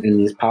voice and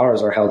these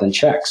powers are held in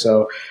check.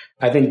 So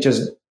I think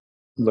just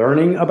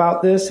learning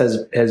about this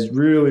has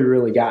really,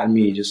 really gotten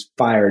me just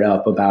fired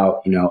up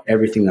about,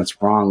 everything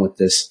that's wrong with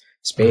this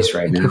space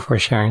right now. Thank you for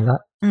sharing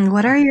that.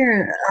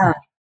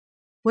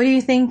 What do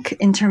you think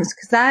in terms,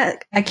 because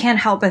I can't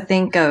help but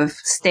think of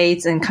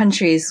states and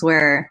countries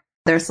where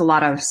there's a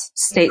lot of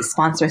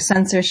state-sponsored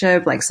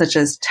censorship, such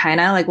as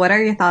China. What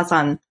are your thoughts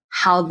on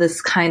how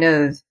this kind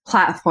of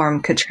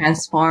platform could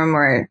transform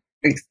or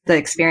the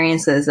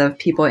experiences of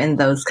people in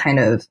those kind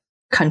of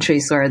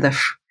countries where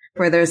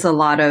there's a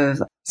lot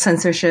of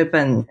censorship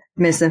and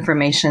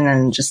misinformation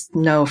and just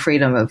no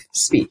freedom of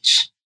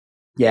speech?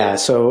 Yeah,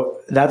 so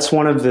that's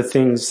one of the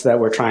things that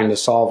we're trying to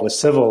solve with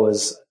Civil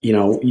is,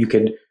 you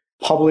could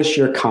publish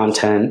your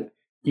content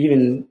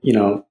even,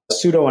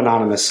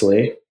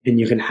 pseudo-anonymously, and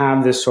you can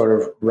have this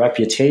sort of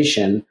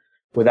reputation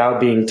without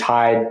being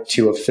tied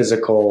to a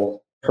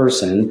physical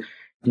person.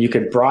 You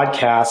could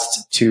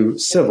broadcast to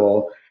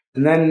Civil,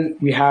 and then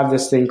we have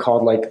this thing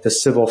called the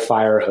Civil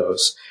fire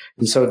hose.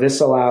 And so this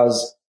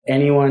allows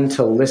anyone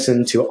to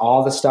listen to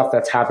all the stuff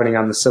that's happening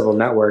on the Civil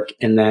network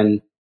and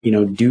then,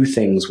 do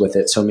things with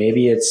it. So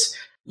maybe it's,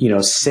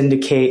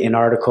 syndicate an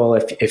article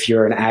if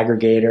you're an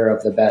aggregator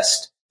of the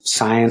best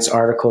science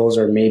articles,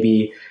 or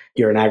maybe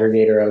you're an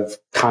aggregator of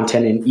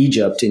content in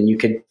Egypt, and you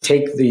could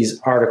take these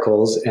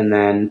articles and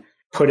then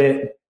put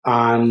it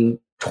on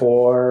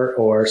Tor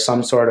or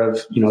some sort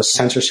of,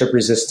 censorship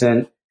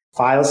resistant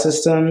file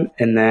system.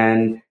 And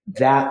then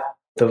that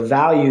the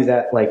value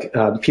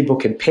that people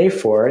can pay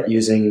for it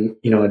using,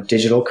 a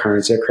digital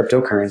currency, a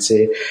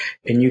cryptocurrency,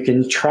 and you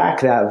can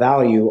track that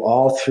value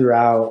all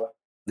throughout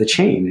the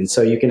chain. And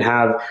so you can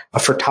have a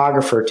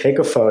photographer take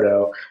a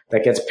photo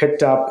that gets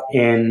picked up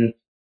in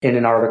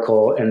an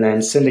article and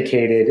then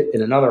syndicated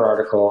in another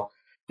article,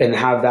 and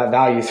have that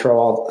value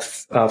flow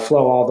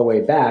all the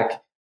way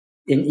back,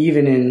 and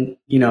even in,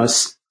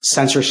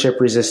 censorship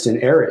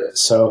resistant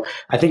areas. So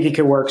I think it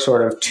could work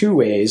sort of two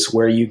ways,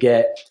 where you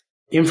get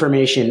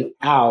information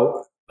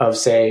out of,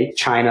 say,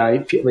 China.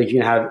 Like you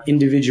can have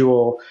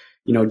individual,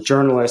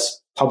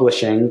 journalists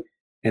publishing,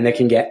 and they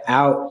can get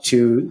out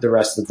to the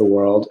rest of the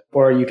world,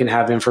 or you can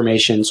have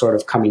information sort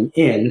of coming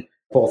in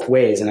both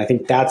ways. And I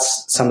think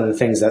that's some of the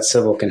things that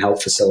Civil can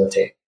help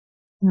facilitate.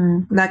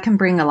 That can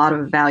bring a lot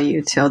of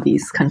value to all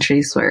these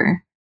countries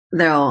where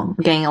they'll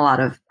gain a lot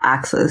of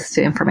access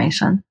to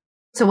information.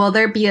 So will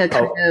there be a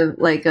kind of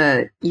like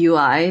a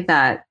UI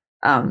that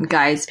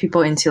guides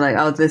people into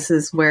this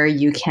is where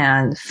you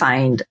can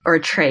find or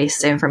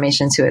trace the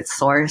information to its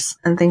source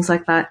and things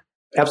like that?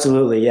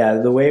 Absolutely. Yeah.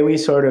 The way we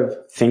sort of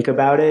think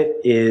about it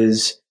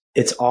is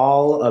it's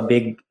all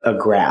a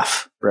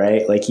graph,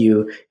 right? Like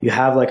you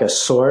have like a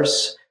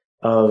source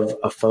of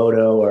a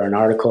photo or an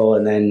article,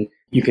 and then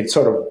you could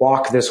sort of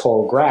walk this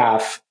whole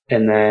graph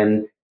and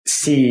then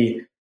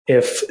see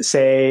if, so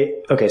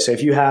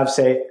if you have,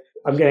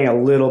 I'm getting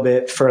a little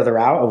bit further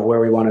out of where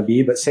we want to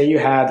be, but say you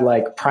had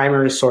like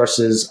primary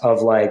sources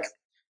of like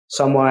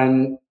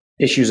someone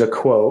issues a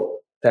quote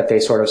that they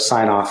sort of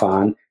sign off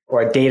on,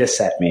 or a data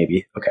set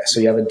maybe. Okay. So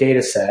you have a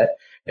data set,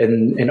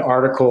 and an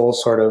article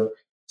sort of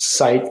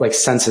cite like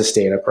census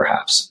data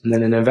perhaps. And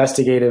then an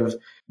investigative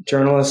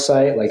journalist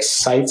site like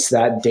cites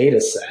that data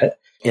set,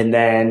 and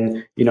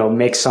then,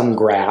 make some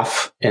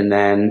graph, and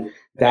then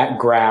that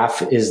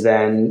graph is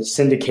then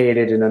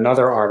syndicated in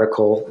another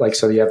article.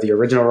 So you have the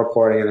original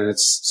reporting, and then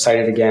it's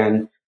cited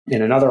again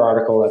in another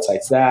article that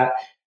cites that.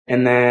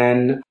 And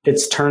then it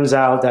turns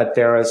out that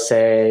there is,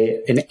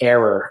 say, an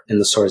error in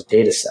the source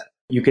data set.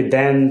 You could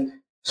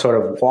then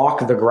sort of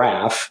walk the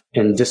graph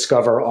and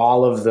discover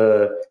all of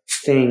the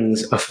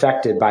things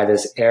affected by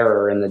this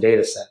error in the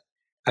data set.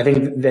 I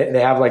think that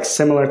they have like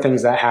similar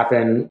things that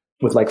happen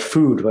with like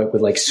food, like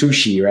with like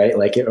sushi, right?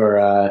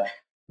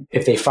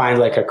 If they find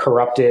like a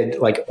corrupted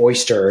like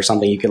oyster or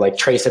something, you could like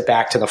trace it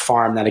back to the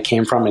farm that it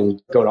came from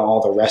and go to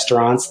all the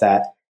restaurants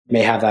that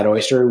may have that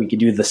oyster. We could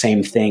do the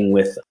same thing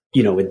with,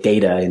 with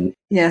data and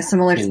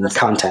similar to the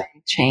content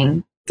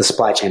chain. The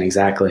supply chain,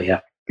 exactly.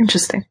 Yeah.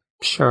 Interesting.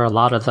 Sure. A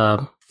lot of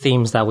the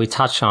themes that we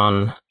touch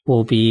on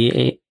will be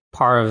a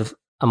part of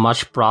a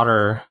much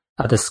broader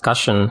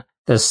discussion.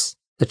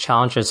 The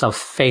challenges of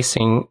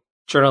facing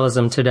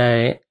journalism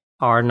today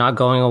are not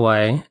going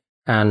away,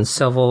 and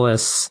Civil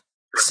has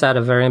set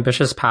a very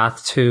ambitious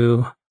path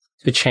to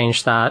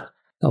change that.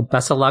 So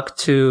best of luck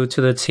to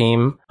the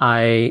team.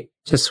 I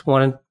just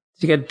wanted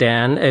to get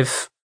Dan,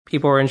 if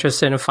people are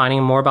interested in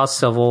finding more about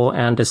Civil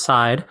and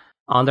decide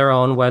on their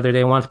own whether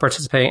they want to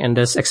participate in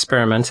this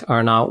experiment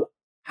or not,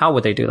 how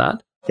would they do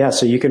that? Yeah,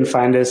 so you can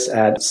find us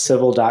at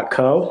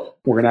civil.co.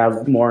 We're going to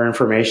have more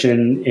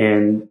information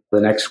in the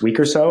next week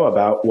or so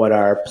about what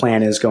our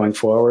plan is going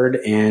forward.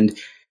 And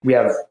we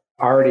have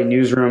already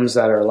newsrooms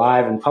that are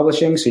live and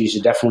publishing, so you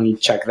should definitely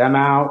check them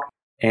out.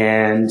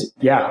 And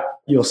yeah,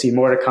 you'll see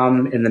more to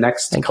come in the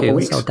next couple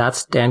weeks. So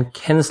that's Dan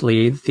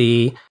Kinsley,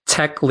 the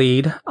tech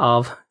lead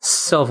of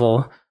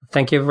Civil.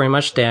 Thank you very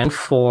much, Dan,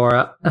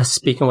 for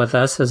speaking with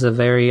us. It's a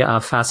very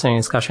fascinating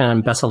discussion,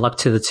 and best of luck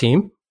to the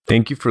team.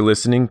 Thank you for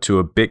listening to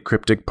A Bit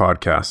Cryptic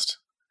Podcast.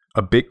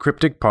 A Bit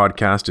Cryptic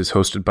Podcast is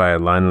hosted by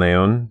Alain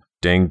Leon,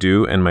 Dang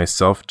Du, and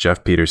myself,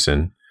 Jeff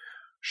Peterson.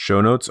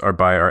 Show notes are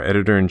by our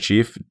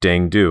editor-in-chief,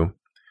 Dang Du.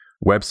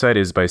 Website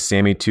is by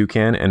Sammy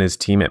Toucan and his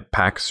team at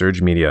Pack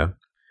Surge Media.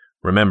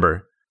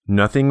 Remember,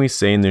 nothing we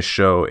say in this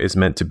show is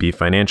meant to be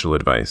financial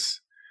advice.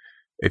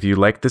 If you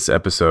liked this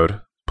episode,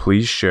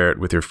 please share it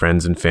with your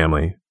friends and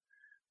family.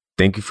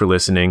 Thank you for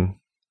listening,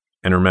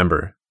 and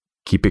remember,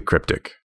 keep it cryptic.